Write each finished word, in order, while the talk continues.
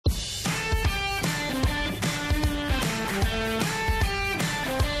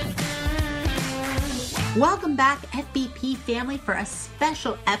Welcome back, FBP family, for a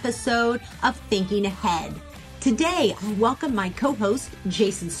special episode of Thinking Ahead. Today, I welcome my co-host,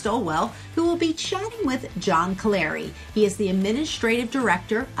 Jason Stowell, who will be chatting with John Caliri. He is the Administrative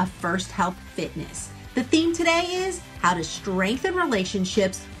Director of FirstHealth Fitness. The theme today is how to strengthen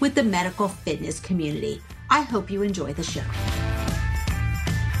relationships with the medical fitness community. I hope you enjoy the show.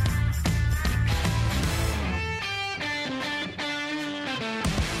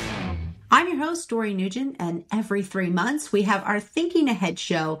 I'm your host, Dory Nugent, and every 3 months we have our Thinking Ahead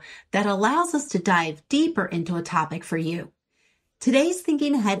show that allows us to dive deeper into a topic for you. Today's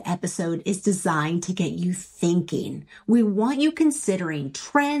Thinking Ahead episode is designed to get you thinking. We want you considering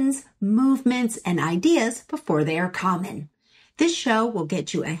trends, movements, and ideas before they are common. This show will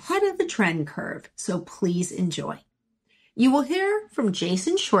get you ahead of the trend curve, so please enjoy. You will hear from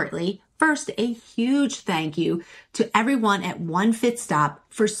Jason shortly. First, a huge thank you to everyone at One Fit Stop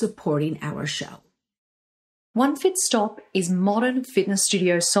for supporting our show. One Fit Stop is modern fitness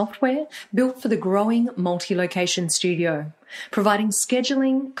studio software built for the growing multi-location studio, providing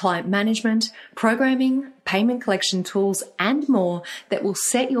scheduling, client management, programming, payment collection tools, and more that will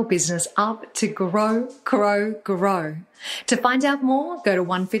set your business up to grow. To find out more, go to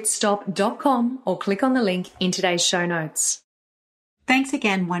onefitstop.com or click on the link in today's show notes. Thanks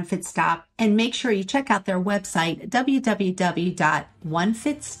again, One Fit Stop, and make sure you check out their website,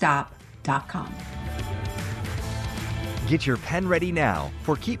 www.onefitstop.com. Get your pen ready now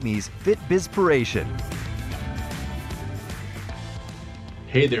for Keep Me's Fit Bizpiration.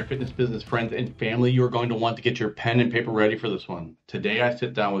 Hey there, fitness business friends and family. You are going to want to get your pen and paper ready for this one. Today I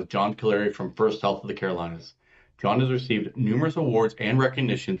sit down with John Caliri from FirstHealth of the Carolinas. John has received numerous awards and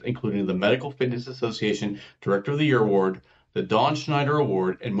recognitions, including the Medical Fitness Association Director of the Year Award, the Don Schneider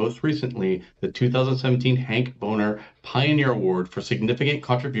Award, and most recently, the 2017 Hank Boerner Pioneer Award for significant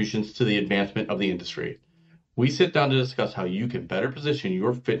contributions to the advancement of the industry. We sit down to discuss how you can better position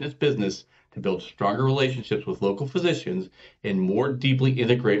your fitness business to build stronger relationships with local physicians and more deeply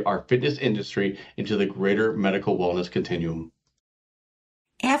integrate our fitness industry into the greater medical wellness continuum.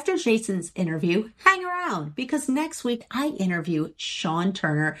 After Jason's interview, hang around because next week I interview Sean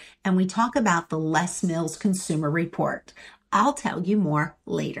Turner and we talk about the Les Mills Consumer Report. I'll tell you more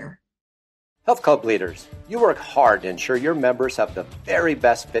later. Health club leaders, you work hard to ensure your members have the very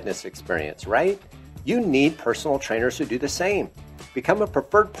best fitness experience, right? You need personal trainers who do the same. Become a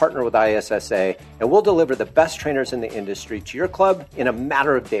preferred partner with ISSA and we'll deliver the best trainers in the industry to your club in a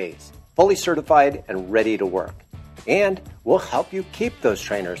matter of days, fully certified and ready to work. And we'll help you keep those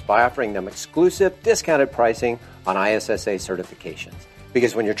trainers by offering them exclusive discounted pricing on ISSA certifications.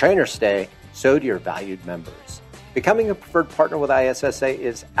 Because when your trainers stay, so do your valued members. Becoming a preferred partner with ISSA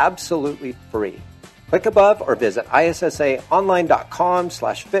is absolutely free. Click above or visit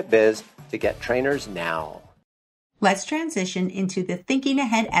issaonline.com/fitbiz to get trainers now. Let's transition into the Thinking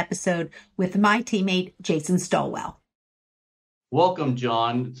Ahead episode with my teammate, Jason Stowell. Welcome,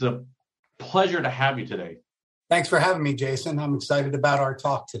 John. It's a pleasure to have you today. Thanks for having me, Jason. I'm excited about our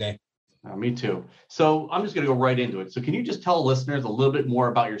talk today. Me too. So I'm just going to go right into it. So can you just tell listeners a little bit more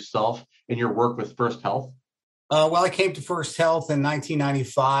about yourself and your work with FirstHealth? Well, I came to FirstHealth in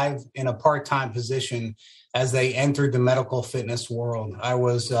 1995 in a part-time position as they entered the medical fitness world. I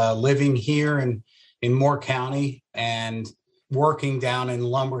was living here in Moore County and working down in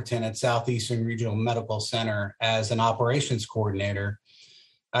Lumberton at Southeastern Regional Medical Center as an operations coordinator.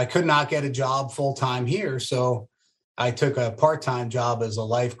 I could not get a job full-time here, so I took a part-time job as a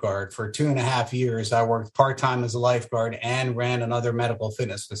lifeguard. For 2.5 years, I worked part-time as a lifeguard and ran another medical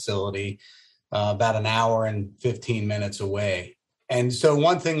fitness facility about an hour and 15 minutes away. And so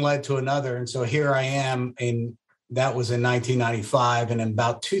one thing led to another. And so here I am, that was in 1995. And in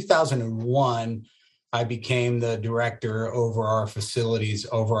about 2001, I became the director over our facilities,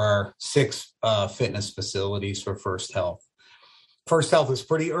 over our 6 fitness facilities for FirstHealth. FirstHealth is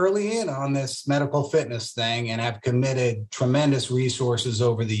pretty early in on this medical fitness thing and have committed tremendous resources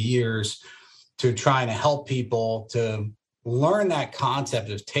over the years to trying to help people to learn that concept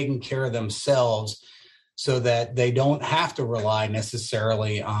of taking care of themselves so that they don't have to rely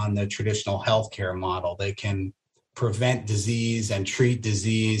necessarily on the traditional healthcare model. They can prevent disease and treat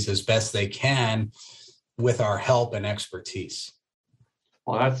disease as best they can with our help and expertise.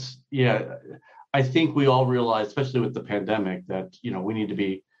 Well, I think we all realize, especially with the pandemic, that, we need to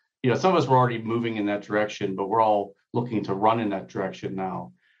be, some of us were already moving in that direction, but we're all looking to run in that direction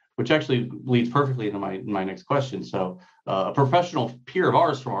now, which actually leads perfectly into my next question. So a professional peer of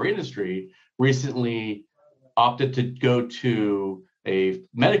ours from our industry recently opted to go to a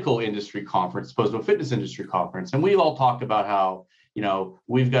medical industry conference as opposed to a fitness industry conference. And we've all talked about how,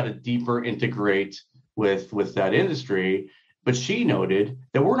 we've got to deeper integrate with that industry. But she noted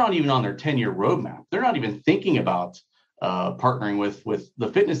that we're not even on their 10-year roadmap. They're not even thinking about partnering with the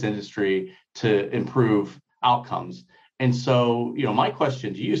fitness industry to improve outcomes. And so, my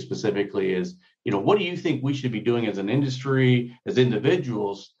question to you specifically is, what do you think we should be doing as an industry, as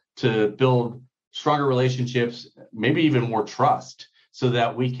individuals, to build stronger relationships, maybe even more trust, so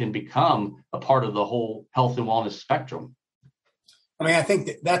that we can become a part of the whole health and wellness spectrum? I think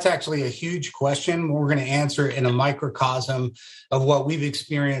that's actually a huge question. We're going to answer it in a microcosm of what we've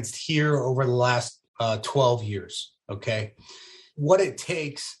experienced here over the last 12 years. Okay. What it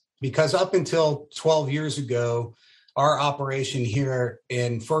takes, because up until 12 years ago, our operation here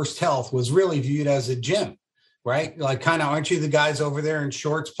in FirstHealth was really viewed as a gym, right? Like, kind of, aren't you the guys over there in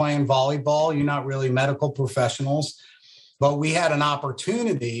shorts playing volleyball? You're not really medical professionals. But we had an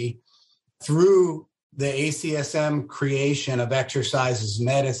opportunity through the ACSM creation of Exercise as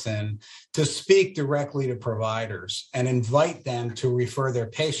Medicine to speak directly to providers and invite them to refer their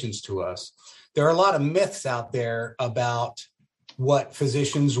patients to us. There are a lot of myths out there about what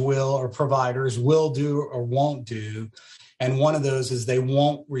physicians will or providers will do or won't do. And one of those is they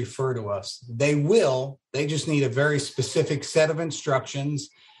won't refer to us. They will. They just need a very specific set of instructions.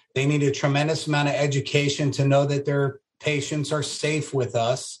 They need a tremendous amount of education to know that their patients are safe with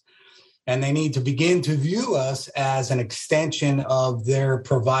us. And they need to begin to view us as an extension of their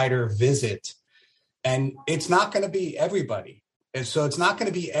provider visit. And it's not going to be everybody. And so it's not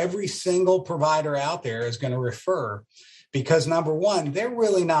going to be every single provider out there is going to refer, because number one, they're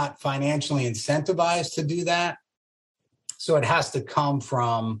really not financially incentivized to do that. So it has to come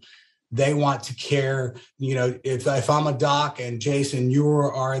from, they want to care. If I'm a doc and Jason, you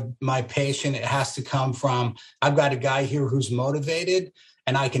are my patient, it has to come from, I've got a guy here who's motivated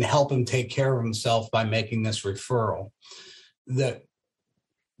and I can help him take care of himself by making this referral. The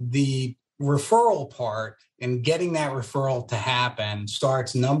referral part and getting that referral to happen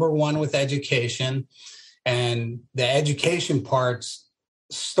starts, number one, with education. And the education parts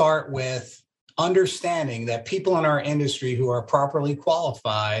start with understanding that people in our industry who are properly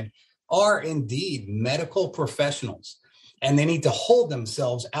qualified are indeed medical professionals, and they need to hold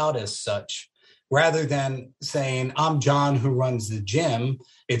themselves out as such. Rather than saying, I'm John who runs the gym,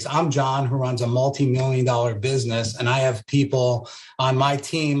 it's I'm John who runs a multi-million-dollar business, and I have people on my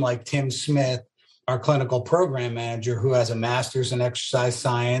team like Tim Smith, our clinical program manager, who has a master's in exercise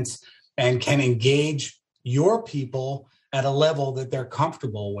science and can engage your people at a level that they're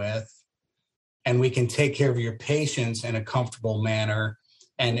comfortable with. And we can take care of your patients in a comfortable manner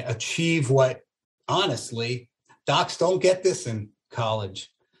and achieve what, honestly, docs don't get this in college.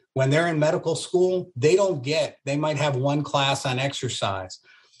 When they're in medical school, they might have one class on exercise.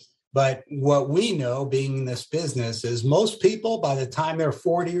 But what we know, being in this business, is most people, by the time they're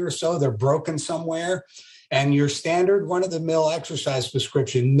 40 or so, they're broken somewhere. And your standard run-of-the-mill exercise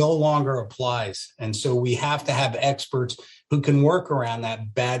prescription no longer applies. And so we have to have experts who can work around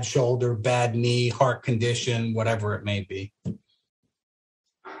that bad shoulder, bad knee, heart condition, whatever it may be.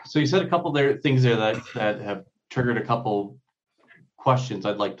 So you said a couple there things there that have triggered a couple questions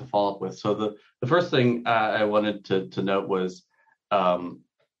I'd like to follow up with. So the first thing I wanted to note was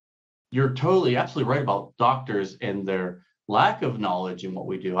you're absolutely right about doctors and their lack of knowledge in what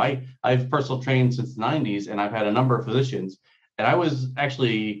we do. I've personal trained since the 90s, and I've had a number of physicians, and I was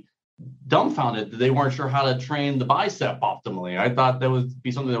actually dumbfounded that they weren't sure how to train the bicep optimally. I thought that would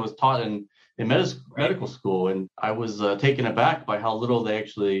be something that was taught in medical school, and I was taken aback by how little they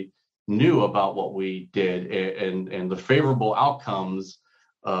actually knew about what we did and the favorable outcomes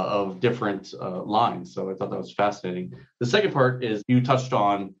of different lines. So I thought that was fascinating. The second part is you touched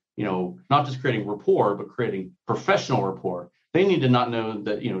on, not just creating rapport, but creating professional rapport. They need to not know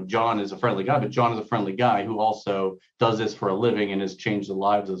that, John is a friendly guy, but John is a friendly guy who also does this for a living and has changed the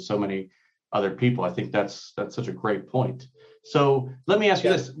lives of so many other people. I think that's such a great point. So let me ask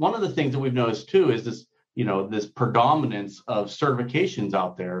you this. One of the things that we've noticed too is this, this predominance of certifications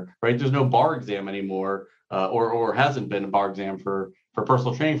out there, right? There's no bar exam anymore, or hasn't been a bar exam for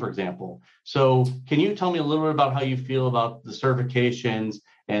personal training, for example. So can you tell me a little bit about how you feel about the certifications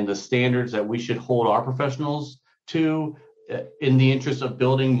and the standards that we should hold our professionals to in the interest of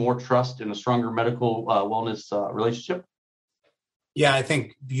building more trust and a stronger medical wellness relationship? Yeah, I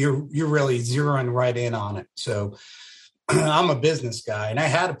think you're really zeroing right in on it. So I'm a business guy, and I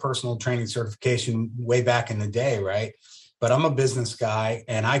had a personal training certification way back in the day, right? But I'm a business guy,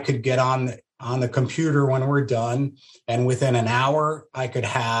 and I could get on the computer when we're done, and within an hour, I could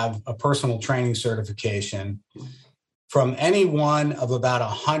have a personal training certification. from any one of about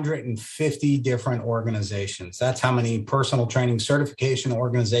 150 different organizations. That's how many personal training certification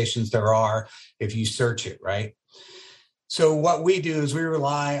organizations there are if you search it, right? So what we do is we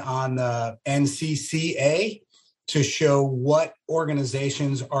rely on the NCCA to show what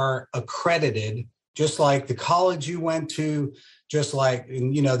organizations are accredited, just like the college you went to, just like,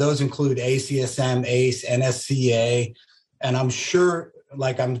 those include ACSM, ACE, NSCA, and I'm sure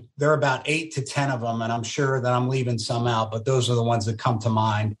there are about 8 to 10 of them, and I'm sure that I'm leaving some out, but those are the ones that come to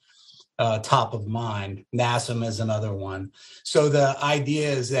mind, top of mind. NASM is another one. So the idea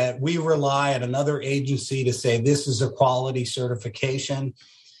is that we rely on another agency to say this is a quality certification.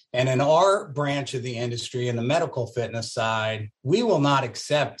 And in our branch of the industry, in the medical fitness side, we will not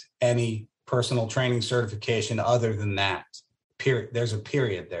accept any personal training certification other than that. Period. There's a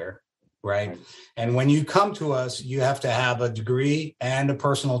period there. Right. And when you come to us, you have to have a degree and a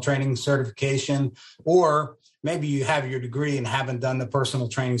personal training certification, or maybe you have your degree and haven't done the personal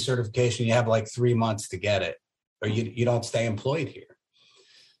training certification. You have like 3 months to get it, or you don't stay employed here.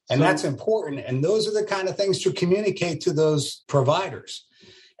 And that's important. And those are the kind of things to communicate to those providers.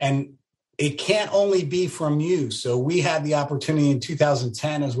 And it can't only be from you. So we had the opportunity in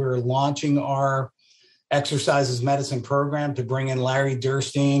 2010 as we were launching our exercises medicine program to bring in Larry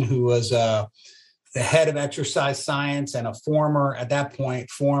Durstein, who was the head of exercise science and at that point,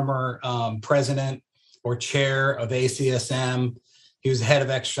 former president or chair of ACSM. He was the head of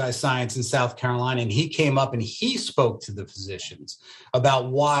exercise science in South Carolina, and he came up and he spoke to the physicians about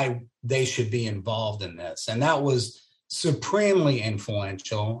why they should be involved in this. And that was supremely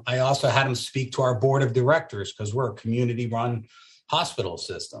influential. I also had him speak to our board of directors because we're a community-run hospital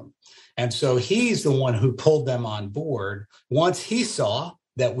system. And so he's the one who pulled them on board once he saw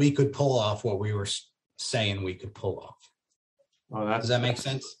that we could pull off what we were saying we could pull off. Well, does that make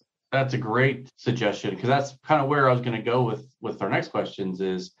sense? That's a great suggestion, because that's kind of where I was going to go with our next questions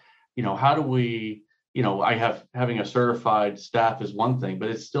is, how do we, having a certified staff is one thing, but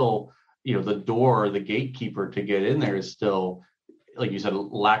it's still, the door, the gatekeeper to get in there is still, like you said,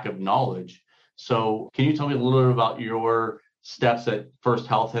 lack of knowledge. So can you tell me a little bit about your steps that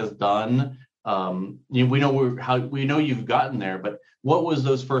FirstHealth has done? We know you've gotten there, but what was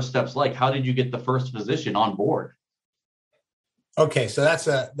those first steps like? How did you get the first physician on board? Okay, so that's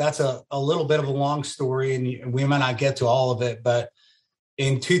a little bit of a long story, and we might not get to all of it, but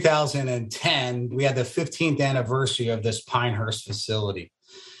in 2010, we had the 15th anniversary of this Pinehurst facility.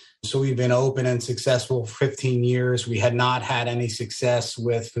 So we've been open and successful for 15 years. We had not had any success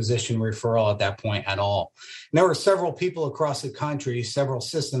with physician referral at that point at all. And there were several people across the country, several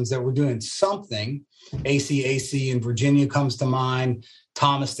systems that were doing something. ACAC in Virginia comes to mind.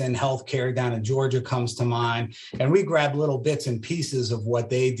 Thomaston Healthcare down in Georgia comes to mind. And we grabbed little bits and pieces of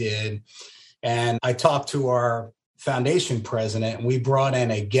what they did. And I talked to our foundation president, and we brought in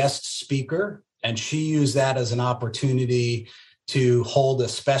a guest speaker, and she used that as an opportunity to hold a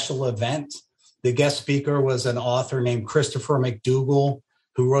special event. The guest speaker was an author named Christopher McDougall,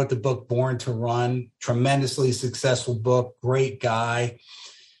 who wrote the book Born to Run, tremendously successful book, great guy.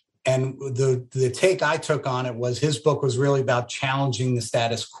 And the take I took on it was his book was really about challenging the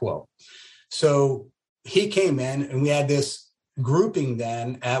status quo. So he came in, and we had this grouping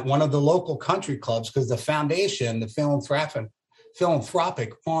then at one of the local country clubs, because the foundation, the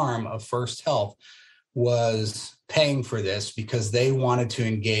philanthropic arm of FirstHealth, was paying for this because they wanted to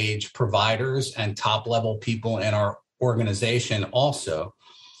engage providers and top-level people in our organization also.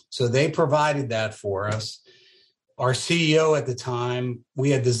 So they provided that for us. Our CEO at the time,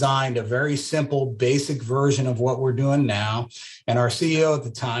 we had designed a very simple, basic version of what we're doing now. And our CEO at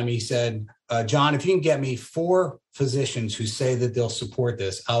the time, he said, John, if you can get me 4 physicians who say that they'll support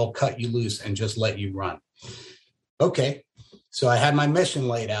this, I'll cut you loose and just let you run. Okay. So I had my mission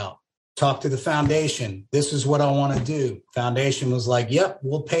laid out. Talk to the foundation. This is what I want to do. Foundation was like, yep,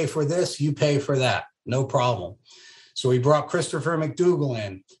 we'll pay for this. You pay for that. No problem. So we brought Christopher McDougall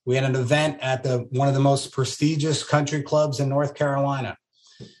in. We had an event at one of the most prestigious country clubs in North Carolina.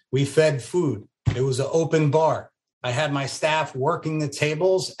 We fed food. It was an open bar. I had my staff working the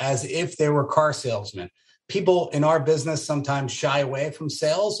tables as if they were car salesmen. People in our business sometimes shy away from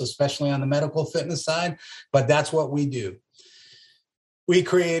sales, especially on the medical fitness side, but that's what we do. I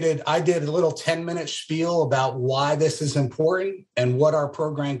did a little 10-minute spiel about why this is important and what our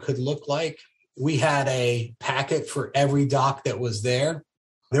program could look like. We had a packet for every doc that was there.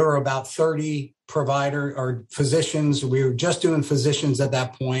 There were about 30 provider or physicians. We were just doing physicians at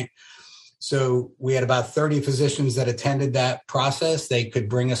that point. So we had about 30 physicians that attended that process. They could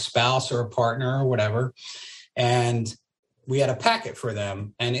bring a spouse or a partner or whatever. And we had a packet for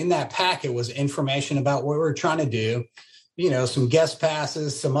them. And in that packet was information about what we were trying to do, some guest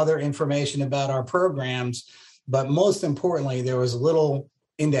passes, some other information about our programs. But most importantly, there was a little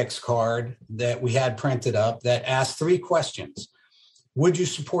index card that we had printed up that asked 3 questions. Would you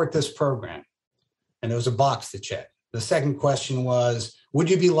support this program? And there was a box to check. The second question was, would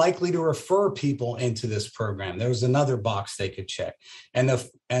you be likely to refer people into this program? There was another box they could check. And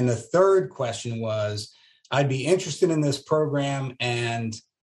the third question was, I'd be interested in this program and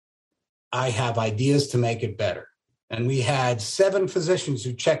I have ideas to make it better. And we had 7 physicians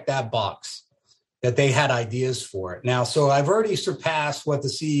who checked that box, that they had ideas for it. Now, so I've already surpassed what the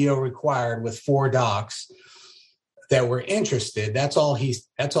CEO required with 4 docs that were interested. That's all he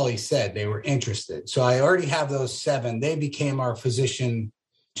said. They were interested. So I already have those 7. They became our Physician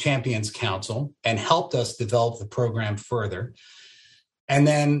Champions Council and helped us develop the program further. And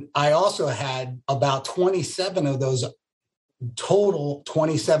then I also had about 27 of those total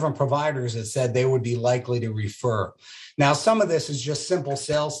 27 providers that said they would be likely to refer. Now, some of this is just simple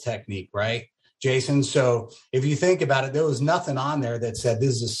sales technique, right, Jason? So if you think about it, there was nothing on there that said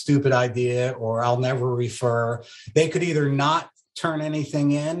this is a stupid idea or I'll never refer. They could either not turn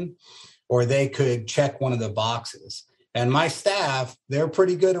anything in or they could check one of the boxes. And my staff, they're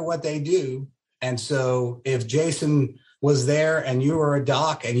pretty good at what they do. And so if Jason was there and you were a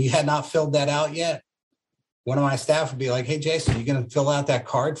doc and you had not filled that out yet, one of my staff would be like, hey, Jason, you going to fill out that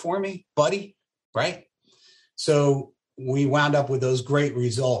card for me, buddy? Right? So we wound up with those great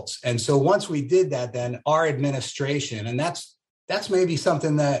results. And so once we did that, then our administration, and that's maybe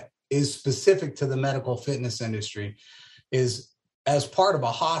something that is specific to the medical fitness industry, is as part of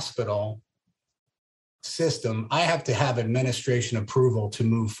a hospital system, I have to have administration approval to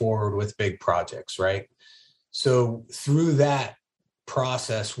move forward with big projects, right? So through that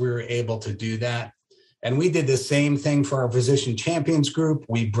process, we were able to do that. And we did the same thing for our Physician Champions group.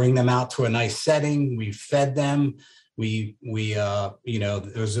 We bring them out to a nice setting. We fed them.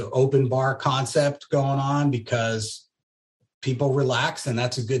 There's an open bar concept going on because people relax, and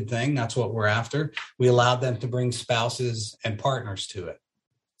that's a good thing. That's what we're after. We allowed them to bring spouses and partners to it.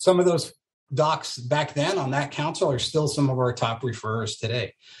 Some of those docs back then on that council are still some of our top referrers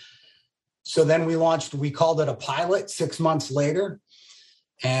today. So then we called it a pilot 6 months later,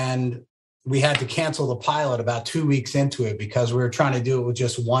 and we had to cancel the pilot about 2 weeks into it because we were trying to do it with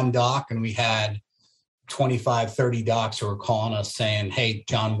just one doc, and we had 25, 30 docs who were calling us saying, hey,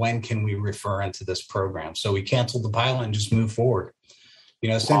 John, when can we refer into this program? So we canceled the pilot and just moved forward.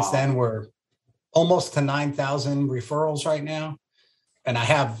 Since then, we're almost to 9,000 referrals right now. And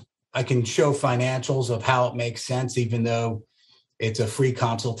I can show financials of how it makes sense, even though it's a free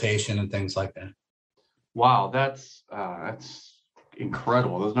consultation and things like that. Wow, that's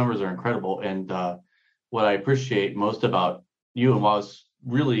incredible. Those numbers are incredible. And what I appreciate most about you, and what I was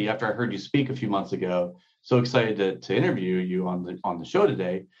really, after I heard you speak a few months ago, so excited to interview you on the show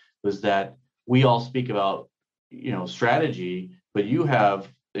today, was that we all speak about strategy, but you have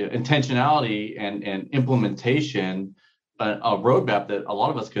intentionality and implementation, a roadmap that a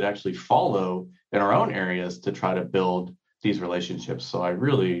lot of us could actually follow in our own areas to try to build these relationships. So I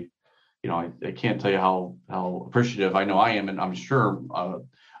really, I can't tell you how appreciative I know I am, and I'm sure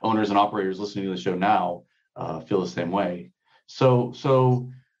owners and operators listening to the show now feel the same way. So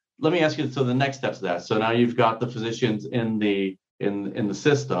let me ask you, so the next steps of that. So now you've got the physicians in the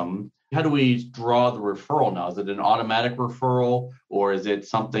system. How do we draw the referral now? Is it an automatic referral, or is it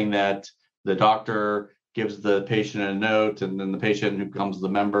something that the doctor gives the patient a note and then the patient who becomes the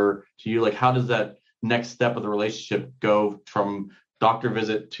member to you? Like, how does that next step of the relationship go from doctor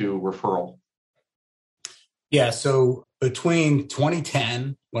visit to referral? Yeah, so between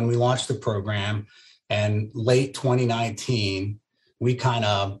 2010, when we launched the program, and late 2019, we kind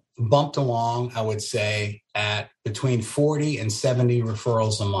of bumped along, I would say, at between 40 and 70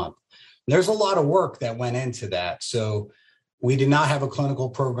 referrals a month. There's a lot of work that went into that. So we did not have a clinical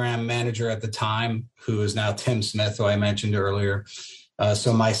program manager at the time, who is now Tim Smith, who I mentioned earlier.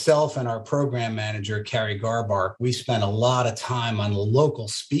 So myself and our program manager, Carrie Garbark, we spent a lot of time on the local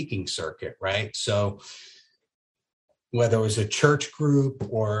speaking circuit, right? So whether it was a church group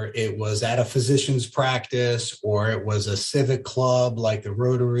or it was at a physician's practice or it was a civic club like the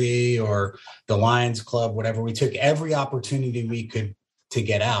Rotary or the Lions Club, whatever, we took every opportunity we could to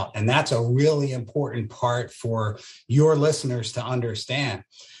get out. And that's a really important part for your listeners to understand.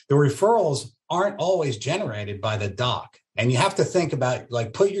 The referrals aren't always generated by the doc. And you have to think about,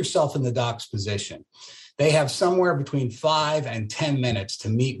 like, put yourself in the doc's position. They have somewhere between 5 and 10 minutes to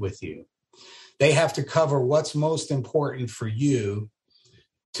meet with you. They have to cover what's most important for you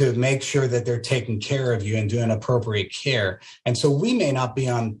to make sure that they're taking care of you and doing appropriate care. And so we may not be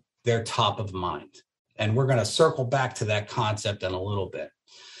on their top of mind. And we're going to circle back to that concept in a little bit.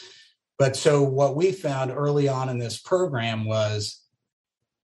 But so what we found early on in this program was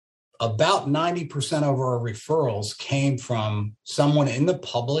about 90% of our referrals came from someone in the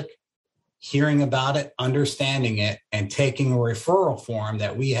public hearing about it, understanding it, and taking a referral form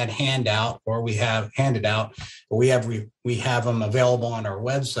that we had handed out, or we have them available on our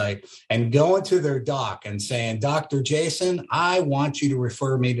website, and going to their doc and saying, Dr. Jason, I want you to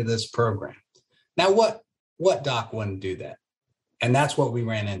refer me to this program. Now, what doc wouldn't do that? And that's what we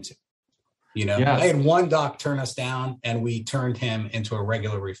ran into. Yes. I had one doc turn us down, and we turned him into a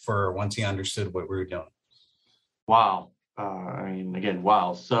regular referrer once he understood what we were doing. Wow.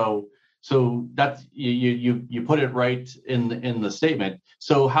 Wow. So that's you put it right in the statement.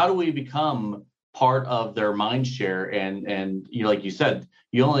 So how do we become part of their mind share? And like you said,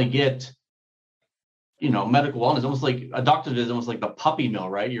 you only get, medical wellness, almost like a doctor is almost like the puppy mill,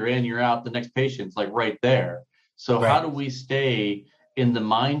 right? You're in, you're out, the next patient's like right there. So right. How do we stay in the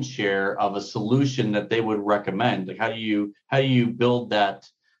mind share of a solution that they would recommend? Like how do you build that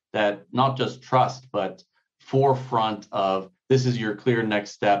not just trust, but forefront of, this is your clear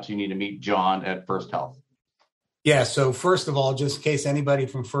next steps. You need to meet John at FirstHealth. Yeah. So first of all, just in case anybody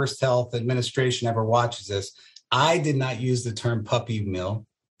from FirstHealth administration ever watches this, I did not use the term puppy mill.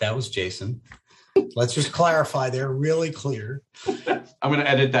 That was Jason. Let's just clarify there really clear. I'm going to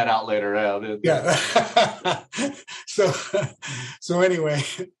edit that out later. Yeah. So anyway,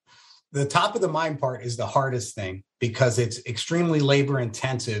 the top of the mind part is the hardest thing because it's extremely labor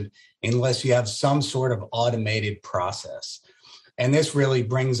intensive unless you have some sort of automated process. And this really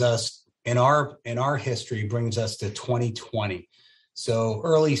brings us, in our history, brings us to 2020. So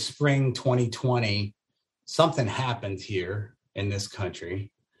early spring 2020, something happened here in this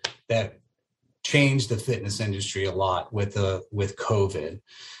country that changed the fitness industry a lot with COVID.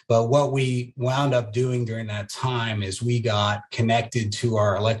 But what we wound up doing during that time is we got connected to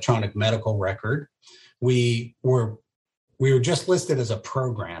our electronic medical record. We were just listed as a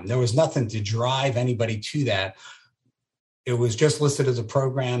program. There was nothing to drive anybody to that. It was just listed as a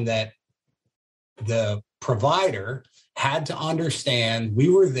program that the provider had to understand we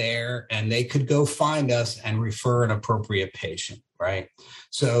were there and they could go find us and refer an appropriate patient, right?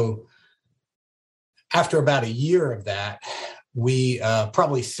 So after about a year of that, we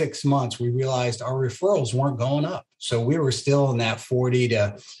probably 6 months, we realized our referrals weren't going up. So we were still in that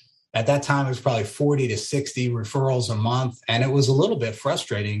at that time, it was probably 40 to 60 referrals a month. And it was a little bit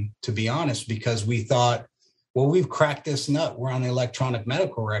frustrating, to be honest, because we thought, well, we've cracked this nut. We're on the electronic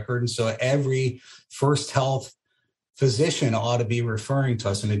medical record. And so every FirstHealth physician ought to be referring to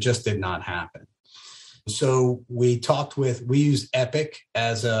us. And it just did not happen. So we use Epic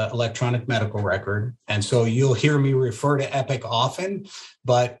as an electronic medical record. And so you'll hear me refer to Epic often,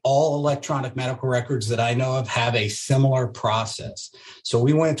 but all electronic medical records that I know of have a similar process. So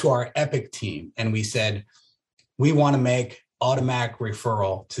we went to our Epic team and we said, we want to make automatic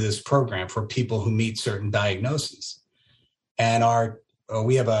referral to this program for people who meet certain diagnoses. And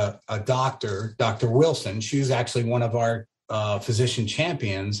we have a doctor, Dr. Wilson. She was actually one of our physician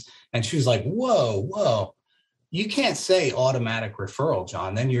champions. And she was like, whoa, you can't say automatic referral,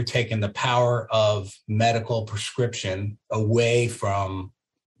 John. Then you're taking the power of medical prescription away from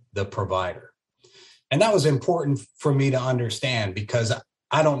the provider. And that was important for me to understand because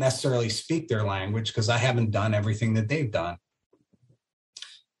I don't necessarily speak their language because I haven't done everything that they've done.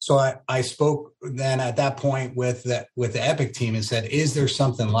 So I spoke then at that point with the Epic team and said, is there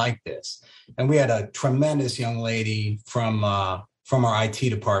something like this? And we had a tremendous young lady from our IT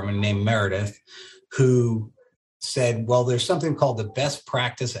department named Meredith, who said, well, there's something called the best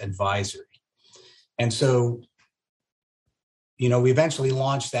practice advisory. And so, we eventually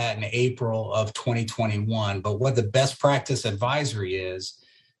launched that in April of 2021. But what the best practice advisory is,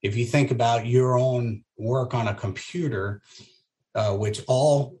 if you think about your own work on a computer, which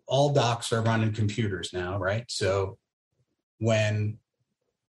all docs are running computers now, right? So when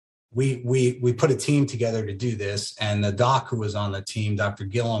we put a team together to do this, and the doc who was on the team, Dr.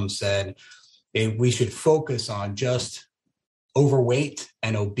 Gillum, said we should focus on just overweight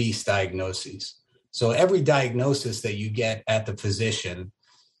and obese diagnoses. So every diagnosis that you get at the physician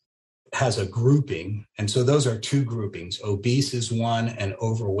has a grouping. And so those are two groupings. Obese is one and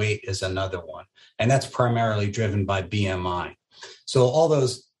overweight is another one. And that's primarily driven by BMI. So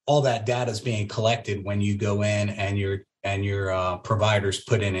all that data is being collected when you go in and your providers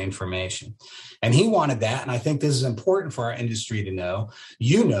put in information. And he wanted that. And I think this is important for our industry to know.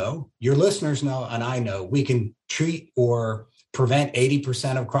 Your listeners know, and I know, we can treat or prevent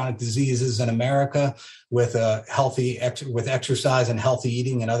 80% of chronic diseases in America with with exercise and healthy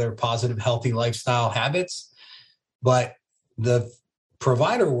eating and other positive, healthy lifestyle habits. But the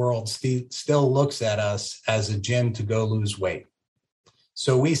provider world still looks at us as a gym to go lose weight.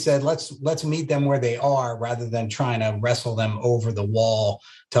 So we said, let's meet them where they are rather than trying to wrestle them over the wall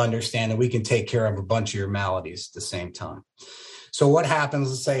to understand that we can take care of a bunch of your maladies at the same time. So what happens,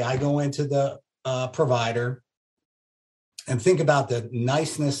 let's say I go into the provider and think about the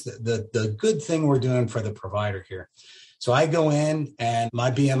niceness, the good thing we're doing for the provider here. So I go in and my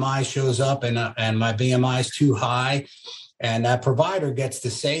BMI shows up and my BMI is too high. And that provider gets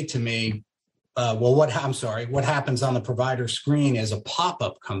to say to me, what happens on the provider screen is a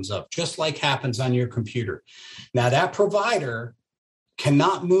pop-up comes up, just like happens on your computer. Now that provider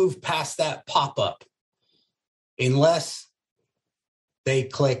cannot move past that pop-up unless they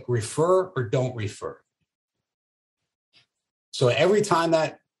click refer or don't refer. So every time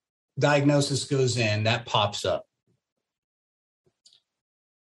that diagnosis goes in, that pops up.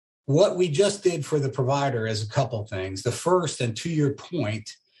 What we just did for the provider is a couple things. The first, and to your point,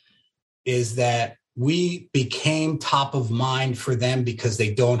 is that we became top of mind for them because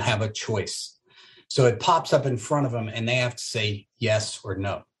they don't have a choice. So it pops up in front of them and they have to say yes or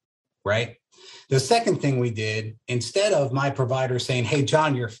no, right? The second thing we did, instead of my provider saying, hey,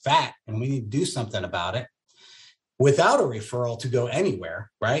 John, you're fat and we need to do something about it, without a referral to go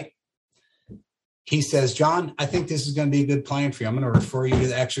anywhere, right? He says, John, I think this is going to be a good plan for you. I'm going to refer you to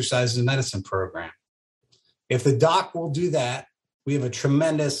the exercise and medicine program. If the doc will do that, we have a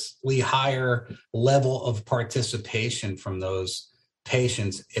tremendously higher level of participation from those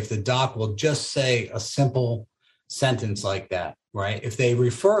patients if the doc will just say a simple sentence like that, right? If they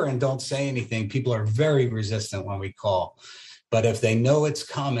refer and don't say anything, people are very resistant when we call. But if they know it's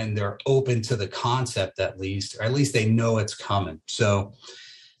coming, they're open to the concept at least, or at least they know it's coming. So,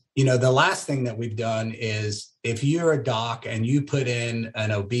 the last thing that we've done is if you're a doc and you put in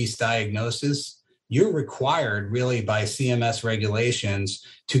an obese diagnosis, you're required really by CMS regulations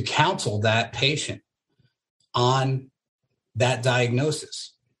to counsel that patient on that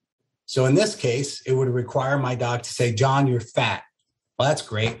diagnosis. So in this case, it would require my doc to say, John, you're fat. Well, that's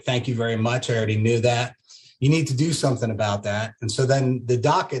great. Thank you very much. I already knew that. You need to do something about that. And so then the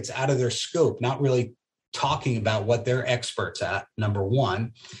doc gets out of their scope, not really talking about what they're experts at, number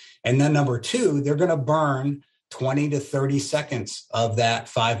one. And then number two, they're going to burn 20 to 30 seconds of that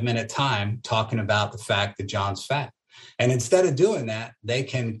 5-minute time talking about the fact that John's fat. And instead of doing that, they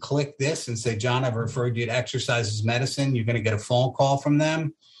can click this and say, John, I've referred you to Exercises Medicine. You're going to get a phone call from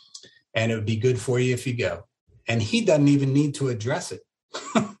them, and it would be good for you if you go. And he doesn't even need to address it,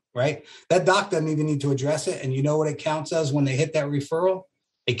 right? That doc doesn't even need to address it. And you know what it counts as when they hit that referral?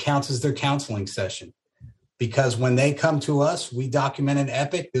 It counts as their counseling session. Because when they come to us, we document an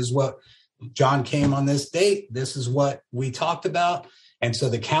epic. This is what John came on this date. This is what we talked about. And so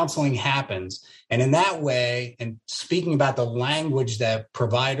the counseling happens. And in that way, and speaking about the language that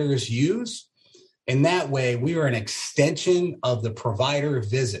providers use, in that way, we are an extension of the provider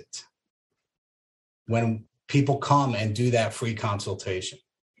visit when people come and do that free consultation.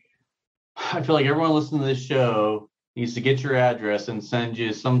 I feel like everyone listening to this show needs to get your address and send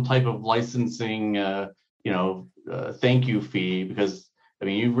you some type of licensing thank you fee, because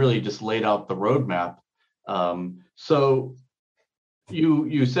you really just laid out the roadmap. So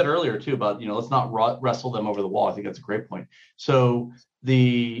you said earlier too about, let's not wrestle them over the wall. I think that's a great point. So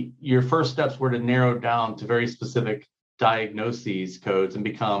your first steps were to narrow down to very specific diagnoses codes and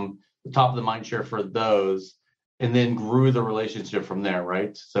become the top of the mind share for those, and then grew the relationship from there,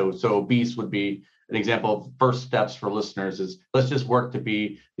 right? So obese would be an example of first steps for listeners is let's just work to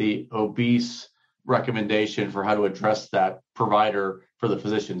be the obese recommendation for how to address that provider for the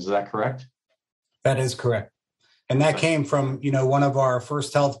physicians. Is that correct? That is correct. And that came from, one of our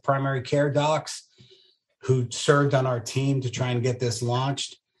FirstHealth primary care docs who served on our team to try and get this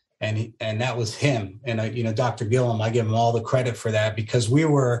launched. And that was him. And, Dr. Gillum, I give him all the credit for that, because we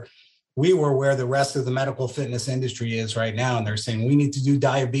were where the rest of the medical fitness industry is right now. And they're saying, we need to do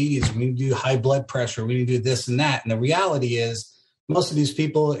diabetes, we need to do high blood pressure, we need to do this and that. And the reality is, most of these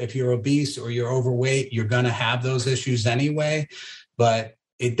people, if you're obese or you're overweight, you're going to have those issues anyway. But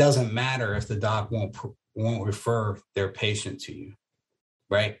it doesn't matter if the doc won't refer their patient to you,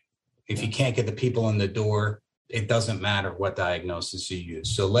 right? If you can't get the people in the door, it doesn't matter what diagnosis you use.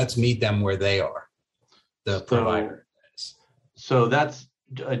 So let's meet them where they are, the provider. So that's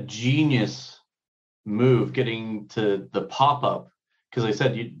a genius move, getting to the pop-up. Because I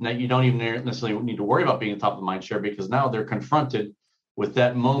said you don't even necessarily need to worry about being the top of the mind share, because now they're confronted with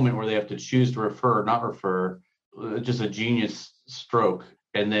that moment where they have to choose to refer or not refer. just a genius stroke.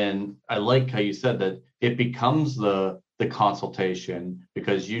 And then I like how you said that it becomes the consultation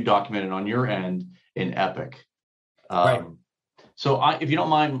because you documented on your end in Epic. Right. So if you don't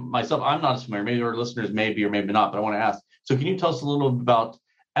mind myself, I'm not as familiar, maybe our listeners may be or maybe not, but I want to ask, so can you tell us a little bit about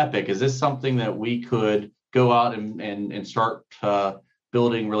Epic? Is this something that we could go out and start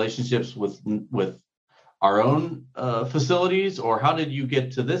building relationships with our own facilities, or how did you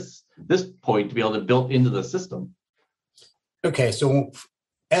get to this point to be able to build into the system? Okay, so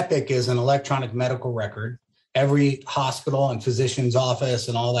Epic is an electronic medical record. Every hospital and physician's office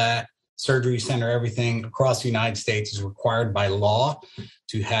and all that, surgery center, everything across the United States is required by law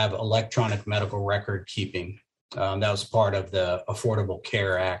to have electronic medical record keeping. That was part of the Affordable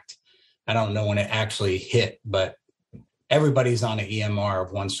Care Act. I don't know when it actually hit, but everybody's on an EMR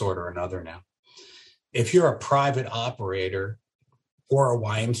of one sort or another now. If you're a private operator or a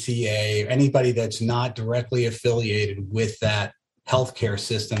YMCA, anybody that's not directly affiliated with that healthcare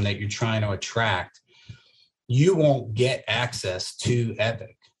system that you're trying to attract, you won't get access to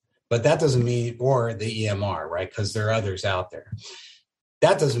Epic. But that doesn't mean, or the EMR, right? Because there are others out there.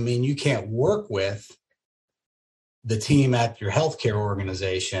 That doesn't mean you can't work with the team at your healthcare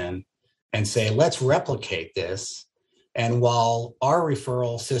organization and say, let's replicate this. And while our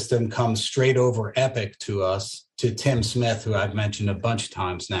referral system comes straight over Epic to us, to Tim Smith, who I've mentioned a bunch of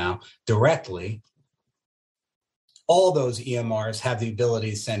times now, directly, all those EMRs have the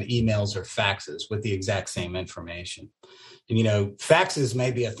ability to send emails or faxes with the exact same information. And, faxes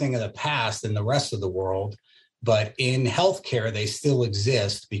may be a thing of the past in the rest of the world, but in healthcare, they still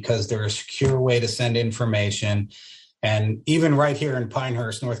exist because they're a secure way to send information. And even right here in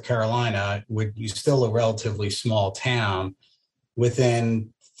Pinehurst, North Carolina, you're still a relatively small town.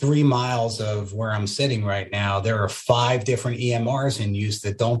 Within 3 miles of where I'm sitting right now, there are 5 different EMRs in use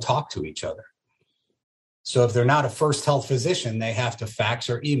that don't talk to each other. So if they're not a FirstHealth physician, they have to fax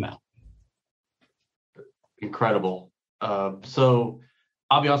or email. Incredible. So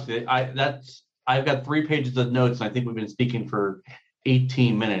I'll be honest with you, I've got 3 pages of notes, and I think we've been speaking for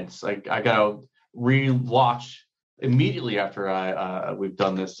 18 minutes. I got to rewatch immediately after we've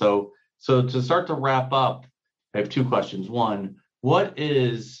done this. So to start to wrap up, I have 2 questions. One, what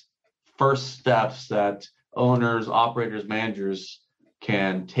is first steps that owners, operators, managers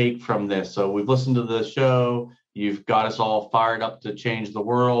can take from this? So we've listened to the show. You've got us all fired up to change the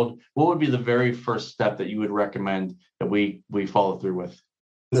world. What would be the very first step that you would recommend that we follow through with?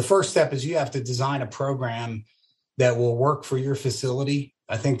 The first step is you have to design a program that will work for your facility.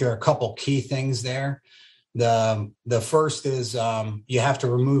 I think there are a couple key things there. The first is you have to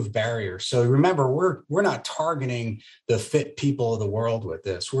remove barriers. So remember, we're not targeting the fit people of the world with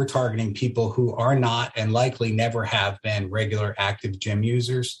this. We're targeting people who are not and likely never have been regular active gym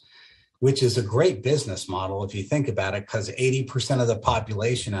users, which is a great business model if you think about it, because 80% of the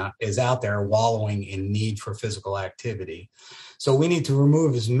population is out there wallowing in need for physical activity. So we need to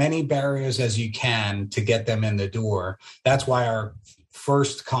remove as many barriers as you can to get them in the door. That's why our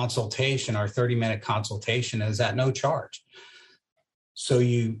first consultation, our 30-minute consultation, is at no charge. So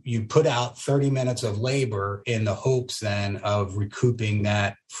you put out 30 minutes of labor in the hopes then of recouping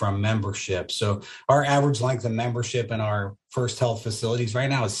that from membership. So our average length of membership in our FirstHealth facilities right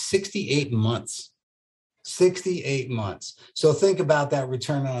now is 68 months. 68 months. So think about that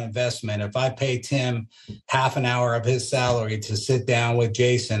return on investment. If I pay Tim half an hour of his salary to sit down with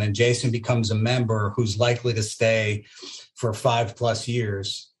Jason, and Jason becomes a member who's likely to stay for 5+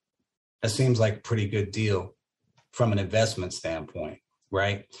 years, that seems like a pretty good deal from an investment standpoint,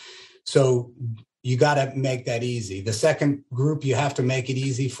 right? So you got to make that easy. The second group you have to make it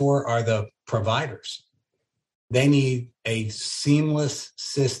easy for are the providers. They need a seamless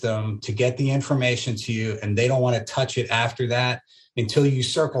system to get the information to you, and they don't want to touch it after that until you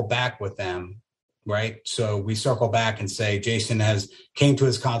circle back with them, right? So we circle back and say, Jason came to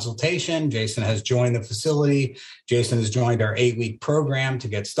his consultation. Jason has joined the facility. Jason has joined our 8-week program to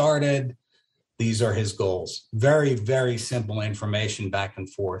get started. These are his goals. Very, very simple information back and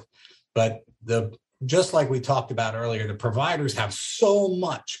forth. But just like we talked about earlier, the providers have so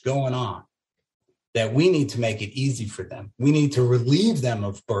much going on that we need to make it easy for them. We need to relieve them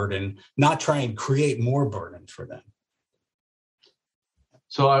of burden, not try and create more burden for them.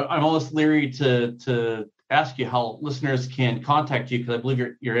 So I'm almost leery to ask you how listeners can contact you, because I believe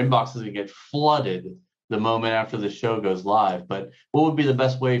your inbox is going to get flooded the moment after the show goes live. But what would be the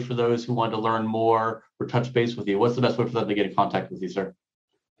best way for those who want to learn more or touch base with you? What's the best way for them to get in contact with you, sir?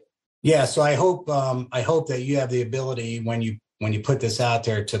 Yeah, so I hope that you have the ability when you put this out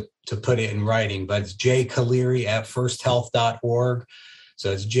there to put it in writing. But it's jcaliri@firsthealth.org.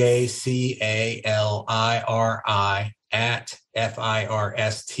 So it's JCALIRI at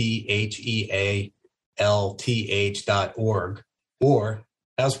FirstHealth.org. Or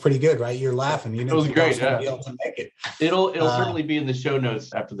that was pretty good, right? You're laughing. You it was great. Yeah. Be able to make it. It'll certainly be in the show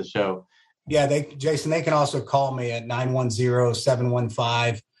notes after the show. Yeah, Jason, they can also call me at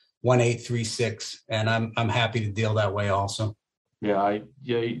 910-715-1836, and I'm happy to deal that way also. Yeah,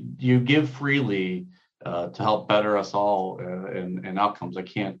 you give freely to help better us all and outcomes.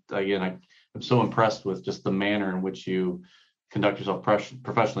 I'm so impressed with just the manner in which you conduct yourself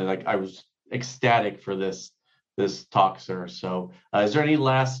professionally. Like, I was ecstatic for this talk, sir. So is there any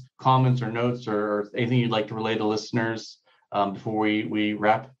last comments or notes or anything you'd like to relay to listeners before we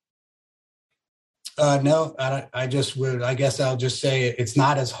wrap? No, I guess I'll just say it's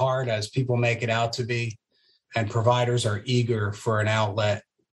not as hard as people make it out to be, and providers are eager for an outlet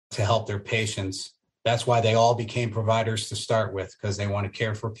to help their patients. That's why they all became providers to start with, because they want to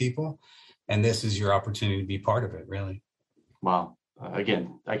care for people. And this is your opportunity to be part of it, really. Wow.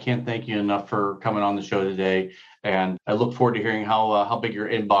 Again, I can't thank you enough for coming on the show today. And I look forward to hearing how big your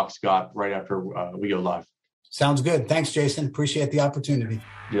inbox got right after we go live. Sounds good. Thanks, Jason. Appreciate the opportunity.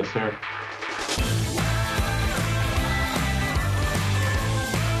 Yes, sir.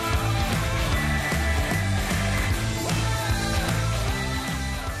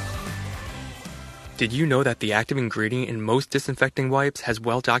 Did you know that the active ingredient in most disinfecting wipes has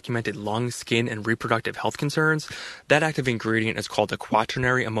well-documented lung, skin, and reproductive health concerns? That active ingredient is called a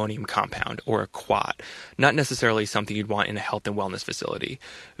quaternary ammonium compound, or a quat, not necessarily something you'd want in a health and wellness facility.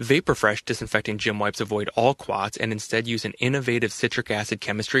 VaporFresh disinfecting gym wipes avoid all quats and instead use an innovative citric acid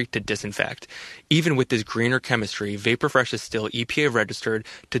chemistry to disinfect. Even with this greener chemistry, VaporFresh is still EPA registered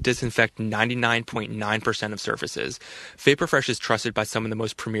to disinfect 99.9% of surfaces. VaporFresh is trusted by some of the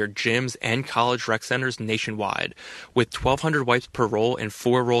most premier gyms and college rec centers nationwide. With 1,200 wipes per roll and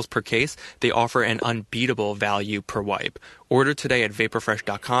 4 rolls per case, they offer an unbeatable value per wipe. Order today at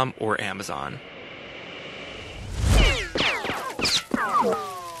vaporfresh.com or Amazon.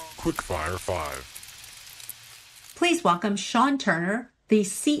 Quickfire 5. Please welcome Sean Turner, the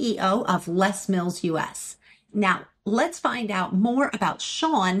CEO of Les Mills US. Now, let's find out more about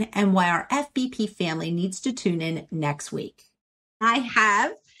Sean and why our FBP family needs to tune in next week. I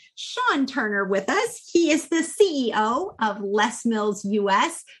have Sean Turner with us. He is the CEO of Les Mills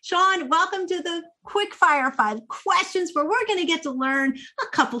US. Sean, welcome to the Quickfire 5 questions where we're going to get to learn a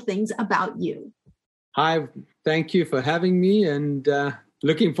couple things about you. Hi, thank you for having me and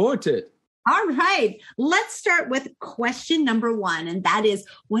looking forward to it. All right, let's start with question number 1, and that is,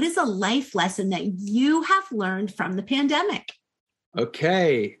 what is a life lesson that you have learned from the pandemic?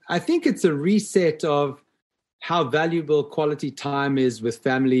 Okay, I think it's a reset of how valuable quality time is with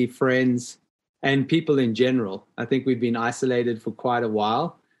family, friends, and people in general. I think we've been isolated for quite a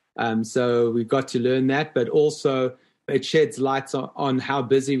while. So we've got to learn that, but also it sheds lights on how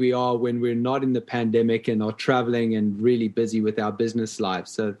busy we are when we're not in the pandemic and are traveling and really busy with our business lives.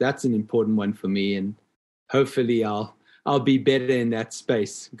 So that's an important one for me. And hopefully I'll be better in that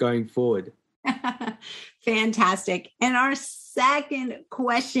space going forward. Fantastic. And our second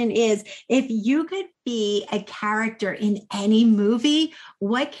question is, if you could be a character in any movie,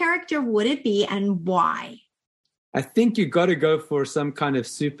 what character would it be and why? I think you got to go for some kind of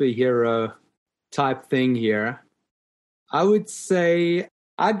superhero type thing here. I would say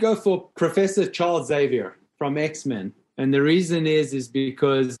I'd go for Professor Charles Xavier from X-Men. And the reason is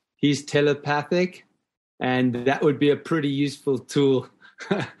because he's telepathic, and that would be a pretty useful tool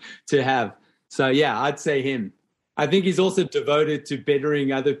to have. So, yeah, I'd say him. I think he's also devoted to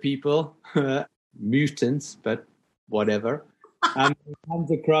bettering other people, mutants, but whatever. He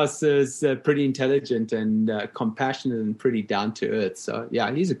comes across as pretty intelligent and compassionate and pretty down to earth. So,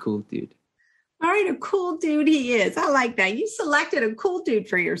 yeah, he's a cool dude. All right, a cool dude he is. I like that. You selected a cool dude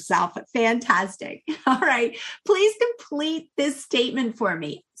for yourself. Fantastic. All right, please complete this statement for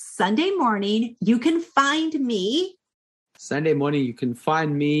me. Sunday morning, you can find me. Sunday morning, you can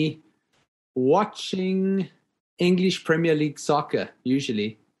find me watching English Premier League soccer,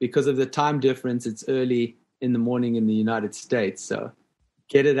 usually. Because of the time difference, it's early in the morning in the United States. So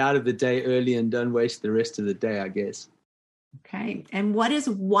get it out of the day early and don't waste the rest of the day, I guess. Okay. And what is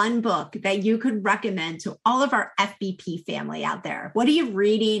one book that you could recommend to all of our FBP family out there? What are you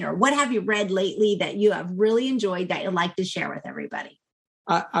reading or what have you read lately that you have really enjoyed that you'd like to share with everybody?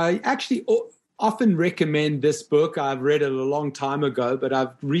 I actually often recommend this book. I've read it a long time ago, but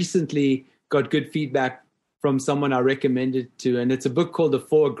I've recently got good feedback from someone I recommended to, and it's a book called The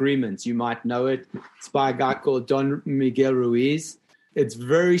 4 Agreements. You might know it. It's by a guy called Don Miguel Ruiz. It's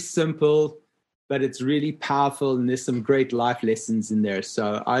very simple, but it's really powerful and there's some great life lessons in there.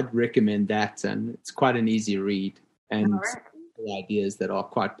 So I'd recommend that, and it's quite an easy read and ideas that are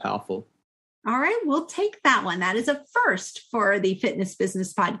quite powerful. All right, we'll take that one. That is a first for the Fitness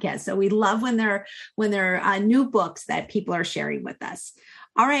Business Podcast. So we love when there are new books that people are sharing with us.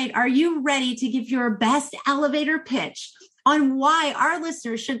 All right, are you ready to give your best elevator pitch on why our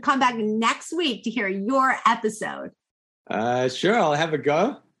listeners should come back next week to hear your episode? Sure, I'll have a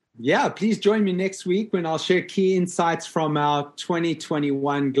go. Yeah, please join me next week when I'll share key insights from our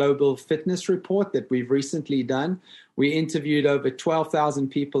 2021 Global Fitness Report that we've recently done. We interviewed over 12,000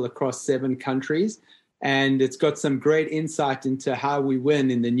 people across 7 countries, and it's got some great insight into how we win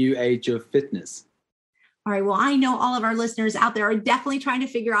in the new age of fitness. All right. Well, I know all of our listeners out there are definitely trying to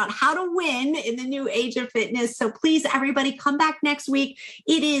figure out how to win in the new age of fitness. So please, everybody, come back next week.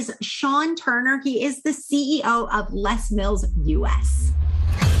 It is Sean Turner. He is the CEO of Les Mills US.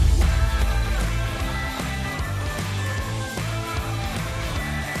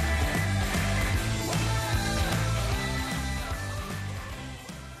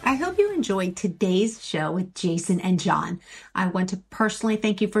 I hope you enjoyed today's show with Jason and John. I want to personally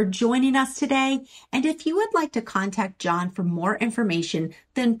thank you for joining us today. And if you would like to contact John for more information,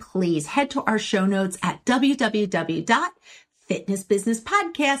 then please head to our show notes at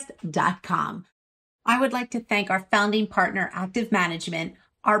www.fitnessbusinesspodcast.com. I would like to thank our founding partner, Active Management,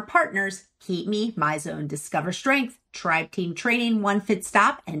 our partners, Keep Me, My Zone, Discover Strength, Tribe Team Training, One Fit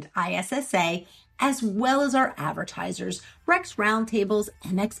Stop, and ISSA, as well as our advertisers, Rex Roundtables,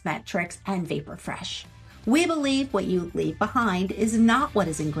 MX Metrics, and Vapor Fresh. We believe what you leave behind is not what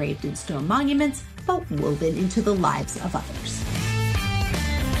is engraved in stone monuments, but woven into the lives of others.